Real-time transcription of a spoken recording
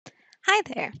Hi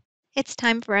there. It's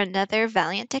time for another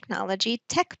Valiant Technology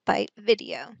Tech Bite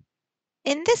video.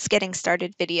 In this Getting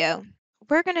Started video,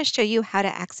 we're going to show you how to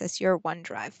access your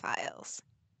OneDrive files.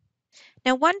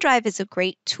 Now, OneDrive is a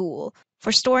great tool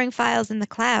for storing files in the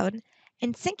cloud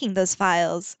and syncing those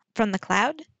files from the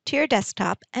cloud to your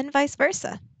desktop and vice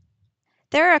versa.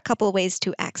 There are a couple ways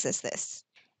to access this.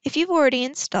 If you've already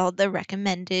installed the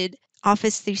recommended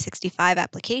Office 365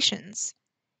 applications,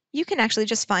 you can actually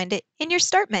just find it in your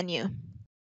Start menu.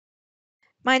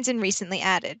 Mine's in recently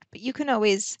added, but you can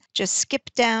always just skip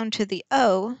down to the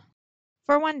O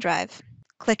for OneDrive.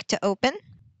 Click to open,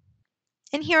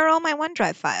 and here are all my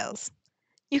OneDrive files.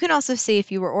 You can also see if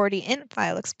you were already in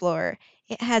File Explorer,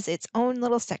 it has its own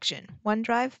little section,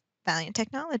 OneDrive Valiant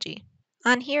Technology.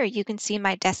 On here, you can see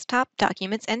my desktop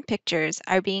documents and pictures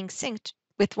are being synced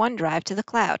with OneDrive to the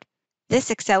cloud. This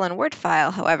Excel and Word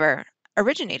file, however,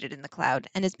 originated in the cloud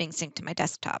and is being synced to my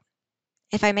desktop.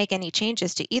 If I make any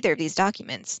changes to either of these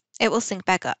documents, it will sync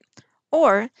back up.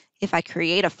 Or if I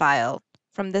create a file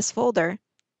from this folder,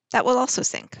 that will also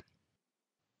sync.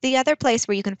 The other place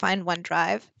where you can find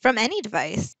OneDrive from any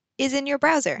device is in your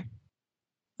browser.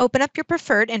 Open up your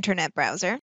preferred internet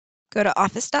browser, go to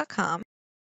office.com,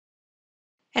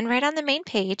 and right on the main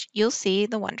page, you'll see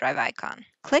the OneDrive icon.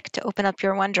 Click to open up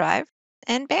your OneDrive,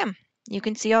 and bam, you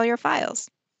can see all your files.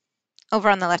 Over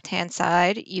on the left-hand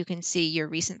side, you can see your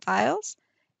recent files,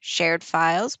 shared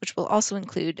files, which will also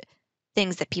include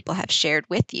things that people have shared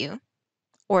with you,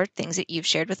 or things that you've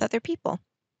shared with other people.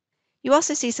 You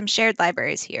also see some shared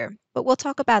libraries here, but we'll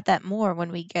talk about that more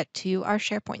when we get to our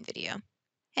SharePoint video.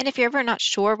 And if you're ever not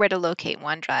sure where to locate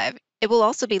OneDrive, it will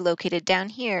also be located down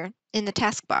here in the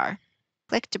taskbar.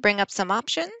 Click to bring up some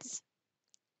options,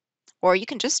 or you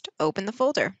can just open the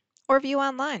folder or view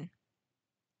online.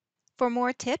 For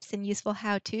more tips and useful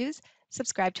how-tos,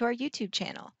 subscribe to our YouTube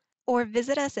channel or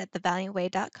visit us at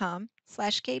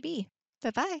thevaliantway.com/kb.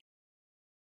 Bye-bye.